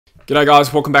G'day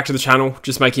guys, welcome back to the channel.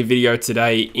 Just making a video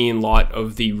today in light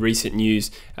of the recent news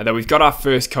that we've got our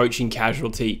first coaching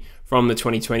casualty from the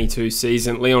 2022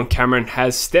 season. Leon Cameron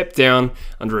has stepped down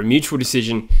under a mutual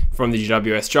decision from the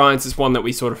GWS Giants. It's one that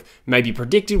we sort of maybe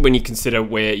predicted when you consider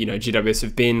where, GWS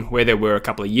have been, where they were a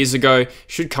couple of years ago.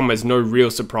 Should come as no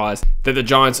real surprise that the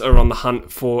Giants are on the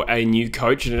hunt for a new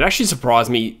coach. And it actually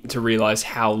surprised me to realize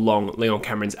how long Leon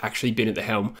Cameron's actually been at the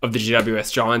helm of the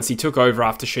GWS Giants. He took over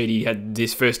after Sheedy had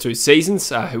his first two seasons,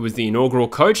 who was the inaugural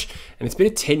coach, and it's been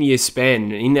a 10-year span.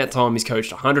 And in that time, he's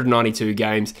coached 192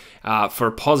 games for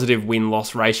a positive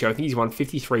win-loss ratio. I think he's won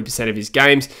 53% of his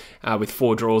games with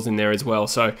 4 draws in there as well.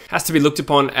 So has to be looked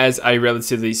upon as a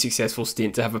relatively successful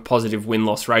stint to have a positive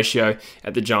win-loss ratio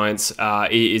at the Giants.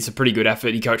 It's a pretty good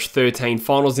effort. He coached 13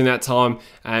 finals in that time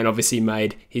and obviously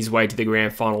made his way to the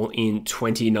grand final in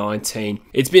 2019.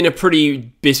 It's been a pretty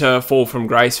bitter fall from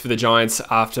grace for the Giants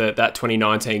after that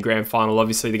 2019 grand final.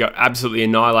 Obviously, they got absolutely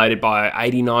annihilated by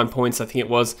 89 points, I think it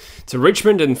was, to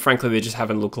Richmond, and frankly, they just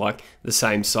haven't looked like the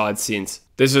same side since.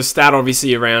 There's a stat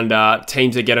obviously around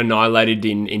teams that get annihilated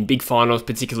in big finals,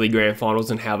 particularly grand finals,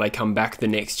 and how they come back the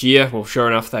next year. Well, sure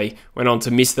enough, they went on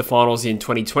to miss the finals in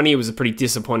 2020. It was a pretty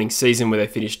disappointing season where they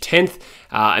finished 10th.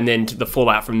 And then the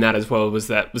fallout from that as well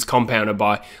was compounded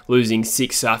by losing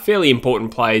 6 fairly important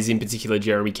players, in particular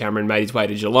Jeremy Cameron made his way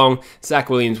to Geelong.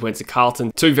 Zach Williams went to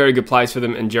Carlton. 2 very good players for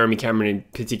them, and Jeremy Cameron in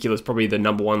particular is probably the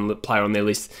 #1 player on their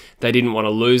list they didn't want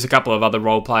to lose. A couple of other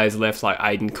role players left like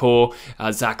Aiden Core,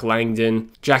 Zach Langdon,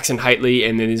 Jackson Haitley,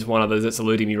 and then there's one other that's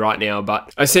eluding me right now.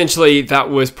 But essentially, that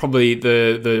was probably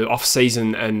the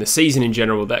off-season and the season in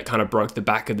general that kind of broke the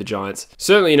back of the Giants.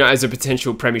 Certainly, as a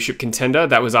potential premiership contender,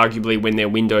 that was arguably when their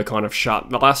window kind of shut.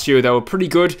 But last year, they were pretty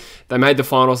good. They made the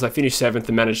finals. They finished 7th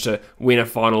and managed to win a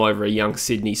final over a young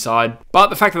Sydney side.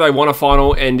 But the fact that they won a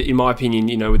final, and in my opinion,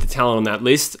 with the talent on that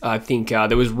list, I think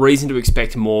there was reason to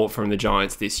expect more from the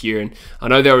Giants this year. And I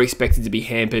know they were expected to be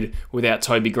hampered without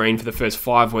Toby Green for the first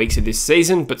 5 weeks of this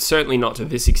season, but certainly not to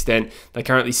this extent. They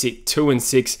currently sit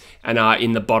 2-6 and are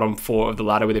in the bottom 4 of the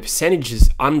ladder with a percentages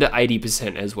under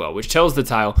 80% as well, which tells the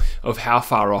tale of how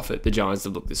far off it the Giants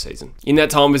have looked this season. In that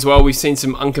time as well, we've seen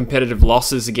some uncompetitive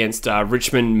losses against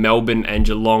Richmond, Melbourne, and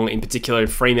Geelong in particular, and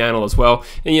Fremantle as well.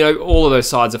 And all of those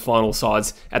sides are final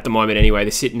sides at the moment anyway.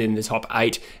 They're sitting in the top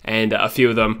 8, and a few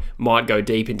of them might go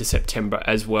deep into September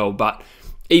as well. But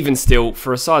even still,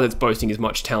 for a side that's boasting as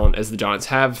much talent as the Giants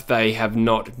have, they have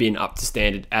not been up to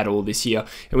standard at all this year.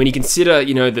 And when you consider,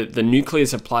 the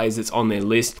nucleus of players that's on their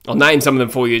list, I'll name some of them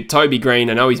for you. Toby Green,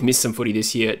 I know he's missed some footy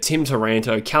this year. Tim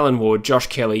Taranto, Callan Ward, Josh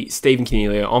Kelly, Stephen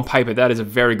Cornelio. On paper, that is a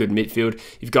very good midfield.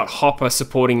 You've got Hopper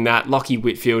supporting that, Lockie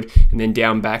Whitfield, and then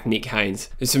down back, Nick Haynes.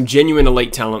 There's some genuine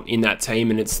elite talent in that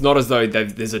team, and it's not as though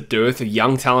there's a dearth of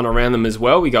young talent around them as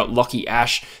well. We got Lockie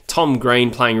Ash, Tom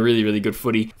Green playing really, really good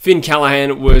footy. Finn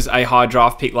Callahan was a high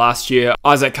draft pick last year.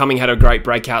 Isaac Cumming had a great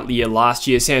breakout year last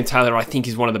year. Sam Taylor, I think,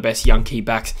 is one of the best young key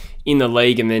backs in the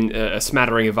league, and then a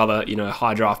smattering of other,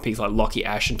 high draft picks like Lockie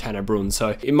Ash and Tanner Bruin.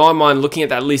 So in my mind, looking at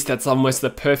that list, that's almost the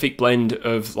perfect blend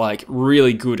of like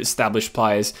really good established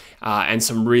players and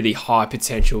some really high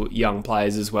potential young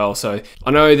players as well. So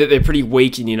I know that they're pretty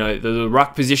weak in, the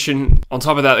ruck position. On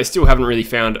top of that, they still haven't really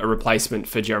found a replacement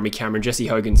for Jeremy Cameron. Jesse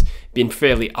Hogan's been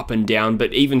fairly up and down,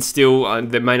 but even still,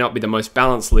 that may not be the most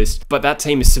balanced list, but that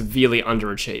team is severely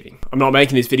underachieving. I'm not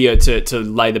making this video to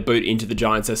lay the boot into the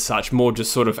Giants as such, more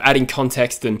just sort of adding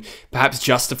context and perhaps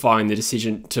justifying the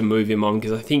decision to move him on,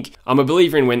 because I think I'm a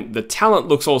believer in when the talent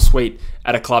looks all sweet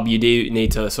at a club, you do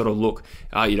need to sort of look,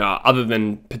 other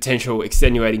than potential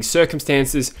extenuating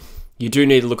circumstances, you do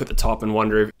need to look at the top and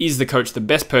wonder if is the coach the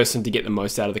best person to get the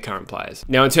most out of the current players.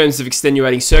 Now, in terms of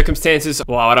extenuating circumstances,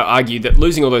 well, I'd argue that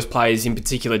losing all those players, in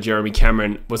particular Jeremy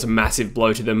Cameron, was a massive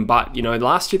blow to them. But,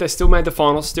 last year they still made the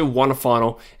finals, still won a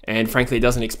final, and frankly, it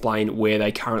doesn't explain where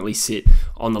they currently sit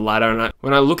on the ladder. And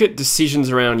when I look at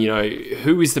decisions around,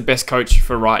 who is the best coach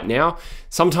for right now,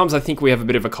 sometimes I think we have a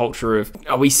bit of a culture of,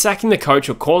 are we sacking the coach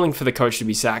or calling for the coach to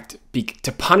be sacked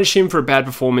to punish him for a bad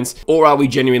performance, or are we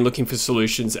genuinely looking for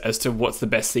solutions as to what's the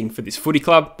best thing for this footy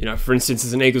club? For instance,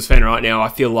 as an Eagles fan right now, I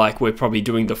feel like we're probably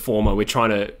doing the former. We're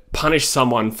trying to punish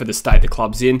someone for the state the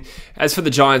club's in. As for the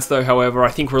Giants though, however,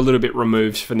 I think we're a little bit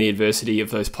removed from the adversity of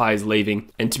those players leaving.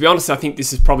 And to be honest, I think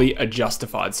this is probably a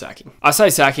justified sacking. I say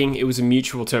sacking, it was a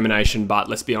mutual termination, but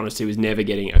let's be honest, he was never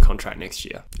getting a contract next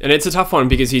year. And it's a tough one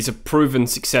because he's a proven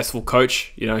successful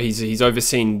coach. He's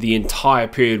overseen the entire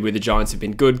period where the Giants have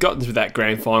been good, gotten through that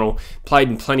grand final, played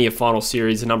in plenty of final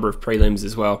series, a number of prelims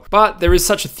as well. But there is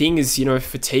such a thing as,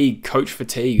 fatigue, coach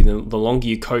fatigue. The longer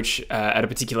you coach at a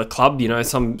particular club,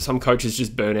 some coaches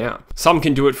just burn out. Some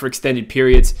can do it for extended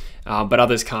periods, but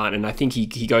others can't. And I think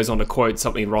he goes on to quote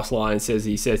something Ross Lyons says.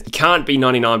 He says, you can't be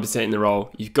 99% in the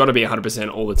role. You've got to be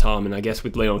 100% all the time. And I guess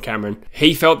with Leon Cameron,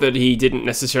 he felt that he didn't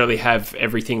necessarily have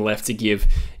everything left to give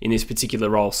in this particular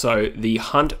role. So the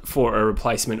hunt for a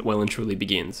replacement well and truly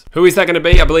begins. Who is that going to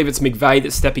be? I believe it's McVeigh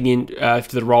that's stepping in to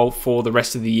the role for the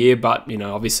rest of the year. But, you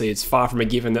know, obviously it's far from a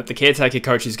given that the caretaker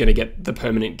coach is going to get the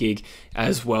permanent gig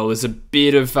as well. There's a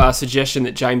bit of suggestion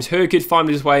that James Hird could find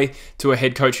his way to a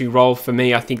head coaching role. For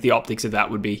me, I think the optics of that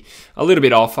would be a little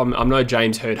bit off. I'm no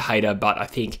James Hird hater, but I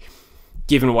think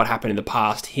given what happened in the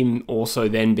past, him also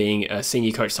then being a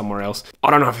senior coach somewhere else,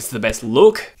 I don't know if it's the best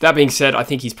look. That being said, I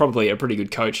think he's probably a pretty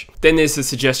good coach. Then there's the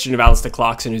suggestion of Alistair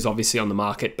Clarkson, who's obviously on the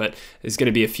market, but there's going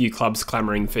to be a few clubs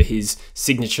clamoring for his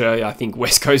signature. I think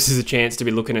West Coast is a chance to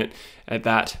be looking at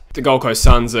that. The Gold Coast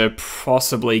Suns are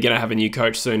possibly going to have a new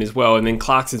coach soon as well, and then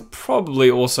Clarkson's probably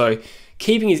also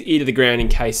keeping his ear to the ground in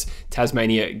case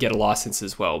Tasmania get a license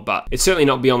as well. But it's certainly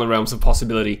not beyond the realms of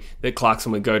possibility that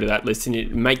Clarkson would go to that list. And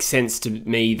it makes sense to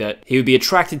me that he would be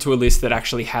attracted to a list that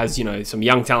actually has, you know, some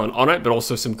young talent on it, but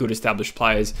also some good established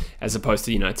players, as opposed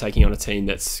to, you know, taking on a team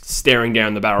that's staring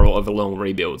down the barrel of a long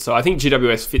rebuild. So I think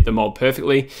GWS fit the mold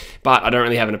perfectly, but I don't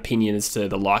really have an opinion as to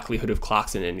the likelihood of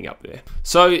Clarkson ending up there.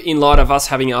 So in light of us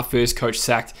having our first coach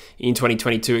sacked in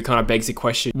 2022, it kind of begs the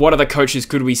question, what other coaches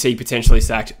could we see potentially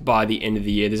sacked by the end of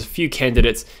the year? There's a few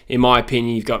candidates, in my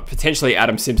opinion. You've got potentially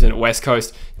Adam Simpson at West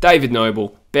Coast, David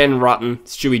Noble, Ben Rutten,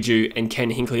 Stewie Dew, and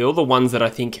Ken Hinkley, all the ones that I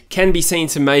think can be seen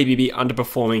to maybe be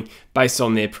underperforming based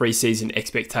on their preseason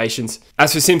expectations.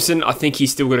 As for Simpson, I think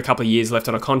he's still got a couple of years left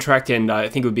on a contract, and I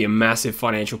think it would be a massive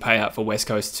financial payout for West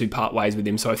Coast to part ways with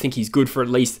him, so I think he's good for at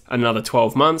least another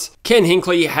 12 months. Ken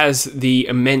Hinkley has the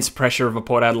immense pressure of a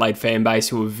Port Adelaide fan base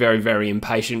who are very, very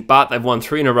impatient, but they've won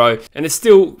 3 in a row, and it's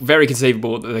still very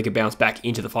conceivable that they could bounce back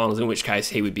into the finals, in which case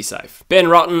he would be safe. Ben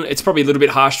Rutten, it's probably a little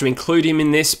bit harsh to include him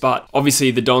in this, but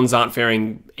obviously the Dons aren't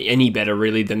faring any better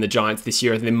really than the Giants this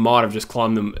year. They might have just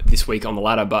climbed them this week on the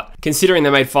ladder, but considering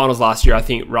they made finals last year, I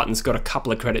think Rutten's got a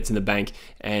couple of credits in the bank,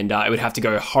 and it would have to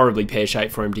go horribly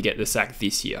pear-shaped for him to get the sack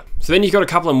this year. So then you've got a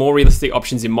couple of more realistic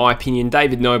options in my opinion.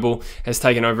 David Noble has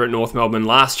taken over at North Melbourne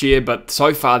last year, but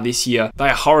so far this year, they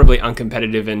are horribly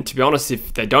uncompetitive, and to be honest,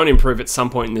 if they don't improve at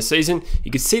some point in the season, you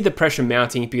could see the pressure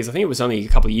mounting, because I think it was only a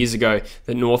couple of years ago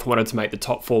that North wanted to make the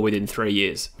top 4 within 3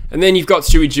 years. And then you've got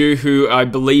Stewie Dew, who I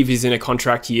believe is in a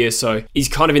contract year, so he's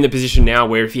kind of in the position now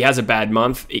where if he has a bad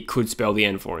month, it could spell the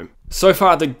end for him. So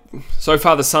far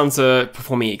the Suns are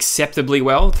performing acceptably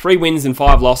well. 3 wins and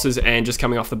 5 losses, and just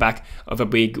coming off the back of a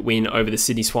big win over the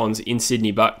Sydney Swans in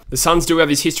Sydney. But the Suns do have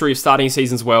this history of starting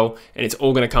seasons well, and it's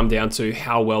all going to come down to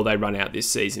how well they run out this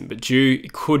season. But Dew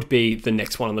could be the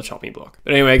next one on the chopping block.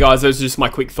 But anyway, guys, those are just my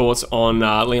quick thoughts on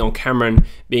Leon Cameron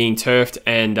being turfed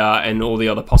and all the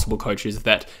other possible coaches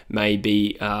that may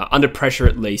be under pressure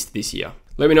at least this year.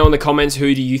 Let me know in the comments,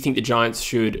 who do you think the Giants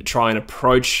should try and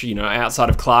approach? You know, outside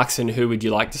of Clarkson, who would you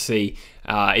like to see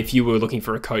if you were looking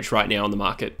for a coach right now on the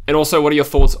market? And also, what are your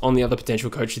thoughts on the other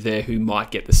potential coaches there who might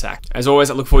get the sack? As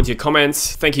always, I look forward to your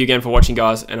comments. Thank you again for watching,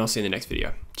 guys, and I'll see you in the next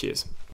video. Cheers.